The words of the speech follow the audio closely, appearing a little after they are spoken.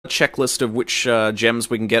checklist of which gems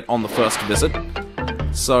we can get on the first visit.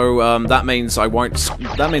 So that means I won't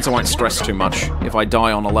stress too much if I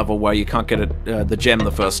die on a level where you can't get the gem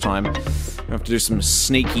the first time. You have to do some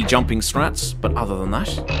sneaky jumping strats, but other than that,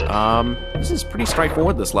 this is pretty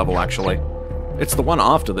straightforward. This level actually. It's the one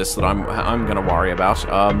after this that I'm gonna worry about.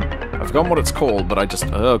 I've forgotten what it's called, but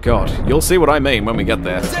oh god, you'll see what I mean when we get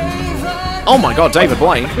there. Oh my god, David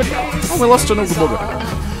Blaine! Oh, we lost another booger.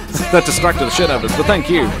 That distracted the shit out of us, but thank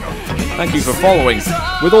you. Thank you for following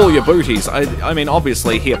with all your booties. I mean,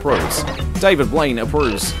 obviously he approves. David Blaine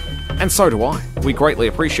approves. And so do I. We greatly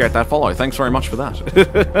appreciate that follow. Thanks very much for that.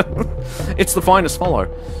 It's the finest follow.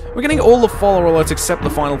 We're getting all the follow alerts except the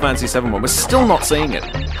Final Fantasy VII one. We're still not seeing it.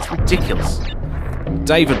 It's ridiculous.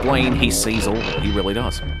 David Blaine, he sees all. He really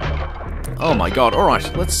does. Oh my god.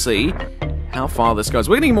 Alright, let's see how far this goes.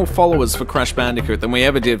 We're getting more followers for Crash Bandicoot than we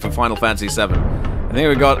ever did for Final Fantasy VII. I think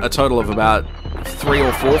we got a total of about 3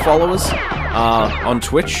 or 4 followers on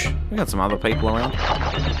Twitch. We got some other people around.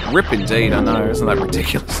 Rip indeed, I know. Isn't that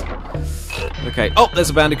ridiculous? Okay. Oh, there's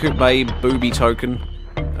a Bandicoot Bay booby token.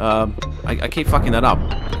 I keep fucking that up.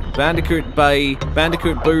 Bandicoot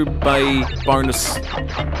Boob Bay bonus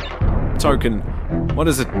token. What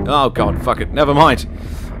is it? Oh god, fuck it. Never mind.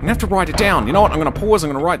 I'm gonna have to write it down. You know what? I'm gonna pause.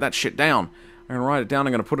 I'm gonna write that shit down. I'm gonna write it down.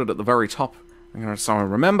 I'm gonna put it at the very top. So I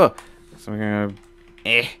remember. So I'm gonna.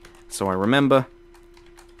 So I remember.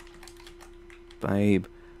 Babe.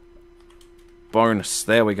 Bonus.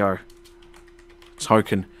 There we go.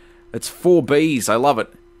 Token. It's 4 B's. I love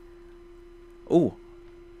it. Ooh.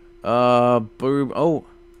 Boob. Oh.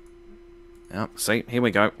 Yeah, see, here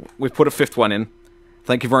we go. We've put a 5th one in.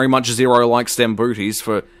 Thank you very much, Zero Like Stem Booties,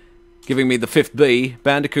 for giving me the 5th B.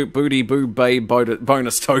 Bandicoot Booty Boob Bay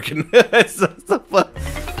bonus token.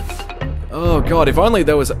 Oh god, if only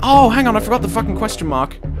there was... Oh, hang on, I forgot the fucking question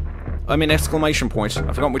mark. I mean exclamation point.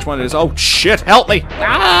 I forgot which one it is. Oh shit, help me!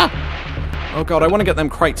 Ah! Oh god, I want to get them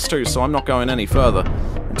crates too, so I'm not going any further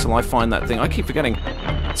until I find that thing. I keep forgetting.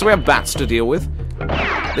 So we have bats to deal with.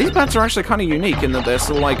 These bats are actually kind of unique in that they're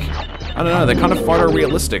sort of like... I don't know, they're kind of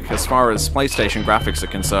photorealistic as far as PlayStation graphics are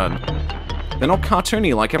concerned. They're not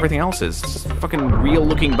cartoony like everything else is. Just fucking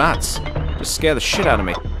real-looking bats. Just scare the shit out of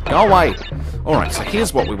me. Go away! Alright, so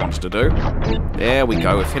here's what we wanted to do. There we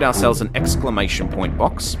go, we've hit ourselves an exclamation point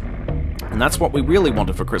box. And that's what we really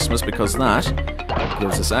wanted for Christmas, because that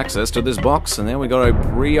gives us access to this box. And then we got a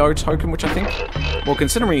Brio token, which I think... Well,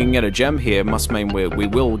 considering you can get a gem here, must mean we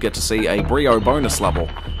will get to see a Brio bonus level.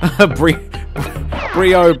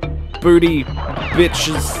 Brio booty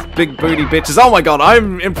bitches, big booty bitches. Oh my god,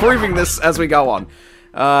 I'm improving this as we go on.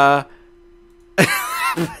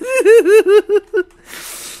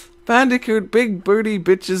 Bandicoot, big booty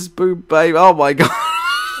bitches, boob babe. Oh my god.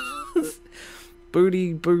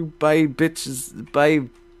 Booty, boob, babe, bitches, babe,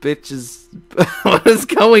 bitches. What is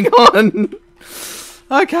going on?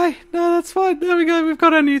 Okay, no, that's fine. There we go. We've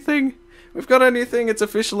got a new thing. We've got a new thing. It's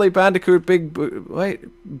officially Bandicoot big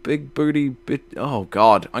booty bit. Oh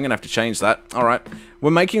god, I'm gonna have to change that. All right,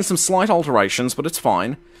 we're making some slight alterations, but it's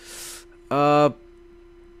fine.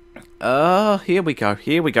 Here we go.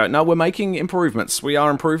 Here we go. No, we're making improvements. We are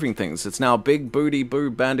improving things. It's now big booty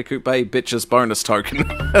boob Bandicoot Bay bitches bonus token.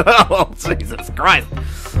 Oh Jesus Christ!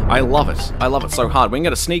 I love it. I love it so hard. We can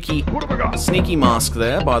get a sneaky mask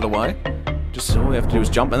there, by the way. Just all we have to do is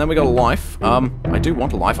jump, and then we got a life. I do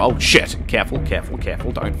want a life. Oh shit! Careful, careful,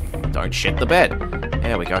 careful! Don't shit the bed.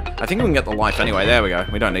 There we go. I think we can get the life anyway. There we go.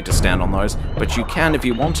 We don't need to stand on those, but you can if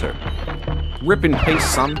you want to. Rip in peace,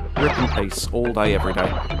 son. Rip in peace, all day, every day.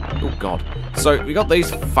 Oh god. So we got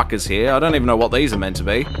these fuckers here. I don't even know what these are meant to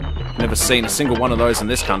be. Never seen a single one of those in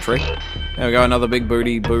this country. There we go. Another big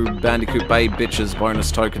booty boob Bandicoot Bay bitches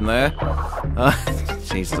bonus token there.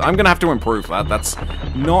 Jesus, I'm gonna have to improve that. That's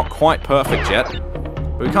not quite perfect yet.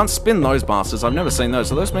 But we can't spin those bastards. I've never seen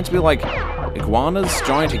those. Are those meant to be like iguanas?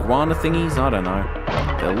 Giant iguana thingies? I don't know.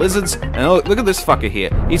 They're lizards. And look at this fucker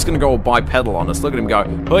here. He's gonna go bipedal on us. Look at him go.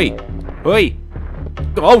 Hey! Hey!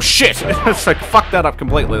 Oh shit! So fuck that up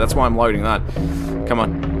completely. That's why I'm loading that. Come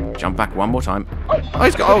on. Jump back one more time. Oh,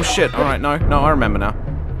 he's got. Oh shit. Alright, no, I remember now.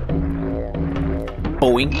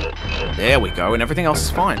 Boing. There we go, and everything else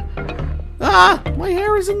is fine. Ah! My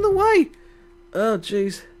hair is in the way! Oh,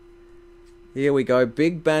 jeez. Here we go.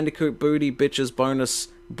 Big Bandicoot Booty Bitches bonus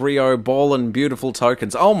Brio Ballin' beautiful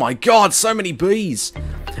tokens. Oh my god, so many B's!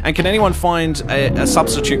 And can anyone find a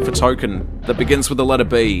substitute for token that begins with the letter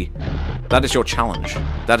B? That is your challenge.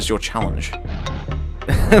 That is your challenge.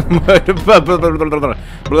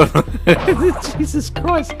 Jesus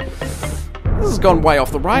Christ. This has gone way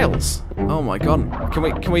off the rails. Oh my god.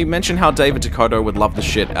 Can we mention how David Dakota would love the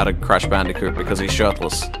shit out of Crash Bandicoot because he's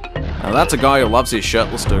shirtless? Now that's a guy who loves his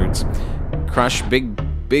shirtless dudes. Crash big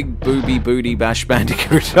booby booty bash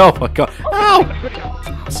Bandicoot. Oh my god.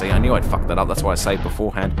 Ow! See, I knew I'd fuck that up. That's why I saved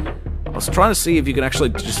beforehand. I was trying to see if you can actually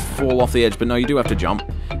just fall off the edge, but no, you do have to jump.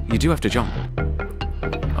 You do have to jump.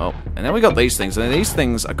 Oh, and then we got these things. And these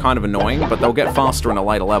things are kind of annoying, but they'll get faster in a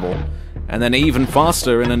later level. And then even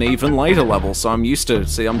faster in an even later level. So I'm used to...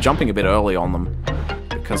 See, I'm jumping a bit early on them.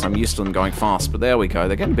 Because I'm used to them going fast. But there we go.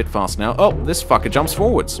 They're getting a bit fast now. Oh, this fucker jumps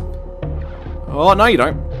forwards. Oh, no you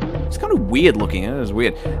don't. It's kind of weird looking. It is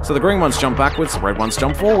weird. So the green ones jump backwards, the red ones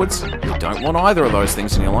jump forwards. You don't want either of those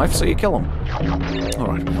things in your life, so you kill them.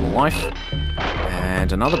 Alright, we have a life.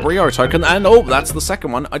 And another Brio token. And, oh, that's the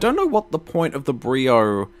second one. I don't know what the point of the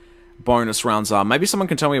Brio bonus rounds are. Maybe someone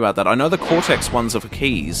can tell me about that. I know the Cortex ones are for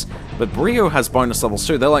keys, but Brio has bonus levels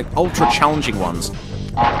too. They're like ultra challenging ones.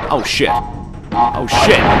 Oh shit. Oh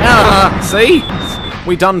shit. Ah, see?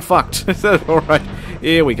 We done fucked. Alright,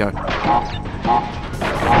 here we go.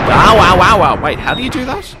 Ow, ow, ow, ow. Wait, how do you do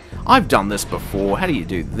that? I've done this before. How do you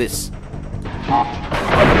do this?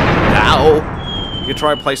 Ow. You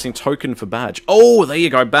try placing token for badge. Oh, there you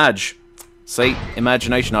go, badge. See?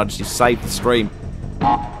 Imagination artist, you saved the stream.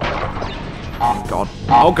 Oh god.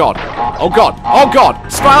 Oh god. Oh god. Oh god.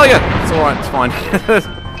 Australia! It's alright, it's fine.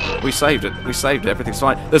 We saved it. We saved it. Everything's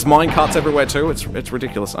fine. There's minecarts everywhere too. It's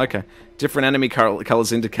ridiculous. Okay. Different enemy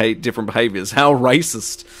colors indicate different behaviors. How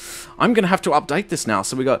racist. I'm gonna have to update this now.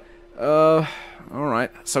 So we got...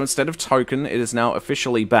 Alright. So instead of token, it is now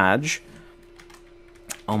officially badge.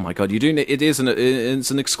 Oh my god. You do need... It's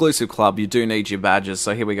an exclusive club. You do need your badges.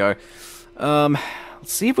 So here we go.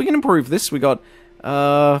 Let's see if we can improve this. We got...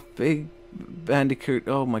 Big... Bandicoot,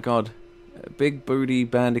 oh my god. Big booty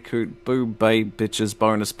Bandicoot, boob babe bitches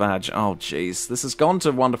bonus badge. Oh jeez, this has gone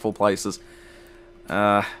to wonderful places.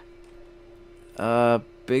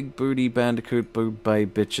 Big booty Bandicoot, boob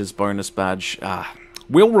babe bitches bonus badge.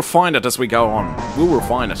 We'll refine it as we go on. We'll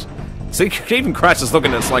refine it. See, even Crash is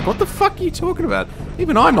looking at us like, what the fuck are you talking about?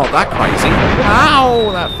 Even I'm not that crazy.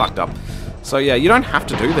 Ow, that fucked up. So yeah, you don't have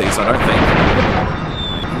to do these, I don't think.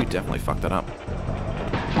 You definitely fucked that up.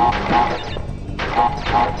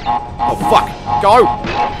 Oh fuck! Go!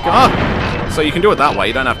 Go! So you can do it that way,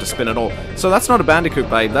 you don't have to spin at all. So that's not a Bandicoot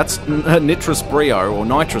babe, that's Nitrous Brio, or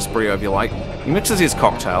Nitrous Brio if you like. He mixes his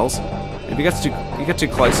cocktails. If he gets too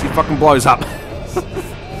close, he fucking blows up.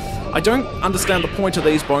 I don't understand the point of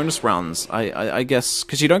these bonus rounds, I guess,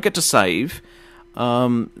 because you don't get to save.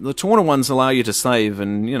 The Tauna ones allow you to save,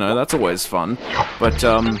 and, you know, that's always fun. But,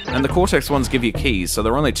 and the Cortex ones give you keys, so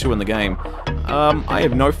there are only 2 in the game. I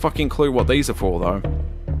have no fucking clue what these are for, though.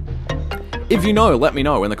 If you know, let me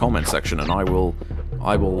know in the comment section, and I will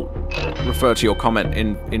refer to your comment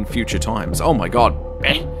in future times. Oh my god.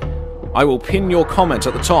 I will pin your comment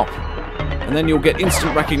at the top, and then you'll get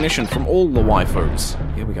instant recognition from all the waifus.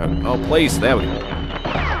 Here we go. Oh, please, there we go.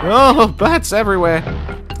 Oh, bats everywhere.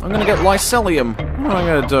 I'm gonna get Lycelium. What am I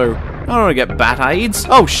gonna do? I don't wanna get bat AIDS.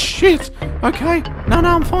 Oh shit! Okay. No,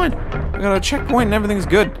 I'm fine. I got a checkpoint and everything's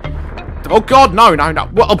good. Oh god, no.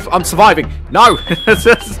 Well, I'm surviving. No!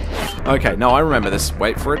 Okay, no, I remember this.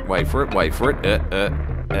 Wait for it.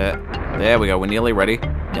 There we go, we're nearly ready.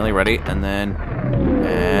 And then...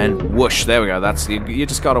 And whoosh, there we go. That's... You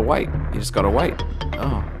just gotta wait.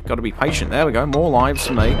 Oh, gotta be patient. There we go, more lives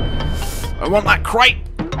for me. I want that crate!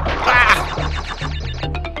 Ah!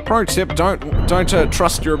 Pro tip, don't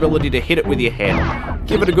trust your ability to hit it with your head.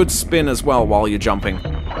 Give it a good spin as well while you're jumping.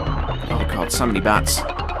 Oh god, so many bats.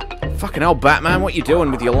 Fucking hell, Batman, what you doing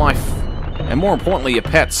with your life? And more importantly, your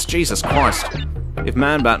pets. Jesus Christ. If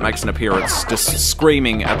Man-Bat makes an appearance, just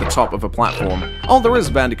screaming at the top of a platform. Oh, there is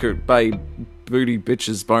Bandicoot Bay Booty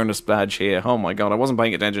Bitches bonus badge here. Oh my god, I wasn't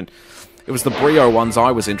paying attention. It was the Brio ones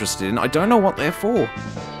I was interested in. I don't know what they're for.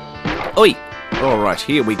 Oi! Alright,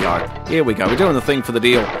 here we go. We're doing the thing for the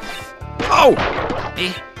deal. Oh!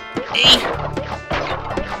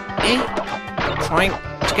 Trying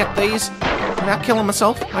to get these without killing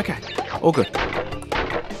myself. Okay, all good.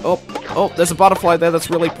 Oh, there's a butterfly there that's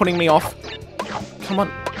really putting me off. Come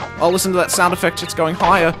on. Oh, listen to that sound effect. It's going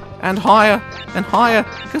higher and higher and higher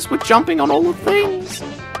because we're jumping on all the things.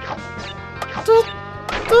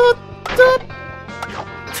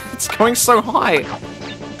 It's going so high.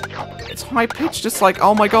 It's high pitched. It's like,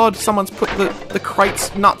 oh my god, someone's put the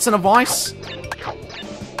crate's nuts in a vice.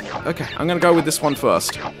 Okay, I'm gonna go with this one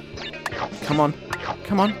first. Come on.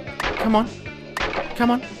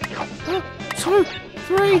 2,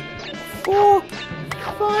 3, 4,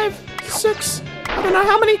 5, 6. I don't know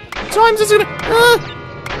how many times it's gonna.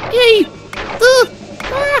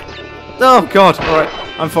 Oh god! All right,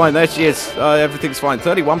 I'm fine. There she is. Everything's fine.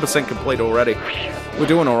 31% complete already. We're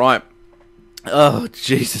doing alright. Oh,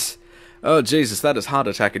 Jesus. Oh, Jesus, that is heart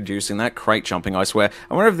attack inducing, that crate jumping, I swear.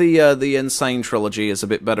 I wonder if the Insane trilogy is a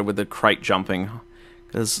bit better with the crate jumping.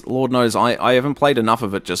 Because, Lord knows, I haven't played enough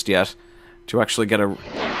of it just yet to actually get a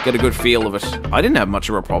good feel of it. I didn't have much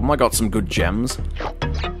of a problem, I got some good gems.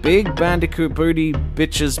 Big Bandicoot booty,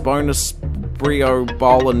 bitches, bonus, brio,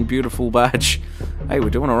 bowl, and beautiful badge. Hey, we're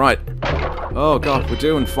doing alright. Oh god, we're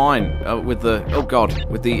doing fine with the... Oh god,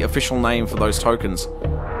 with the official name for those tokens.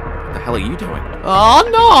 What the hell are you doing? Oh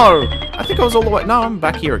no! I think I was all the way... No, I'm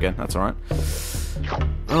back here again. That's alright.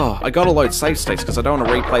 Oh, I gotta load save states because I don't want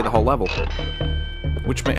to replay the whole level. Which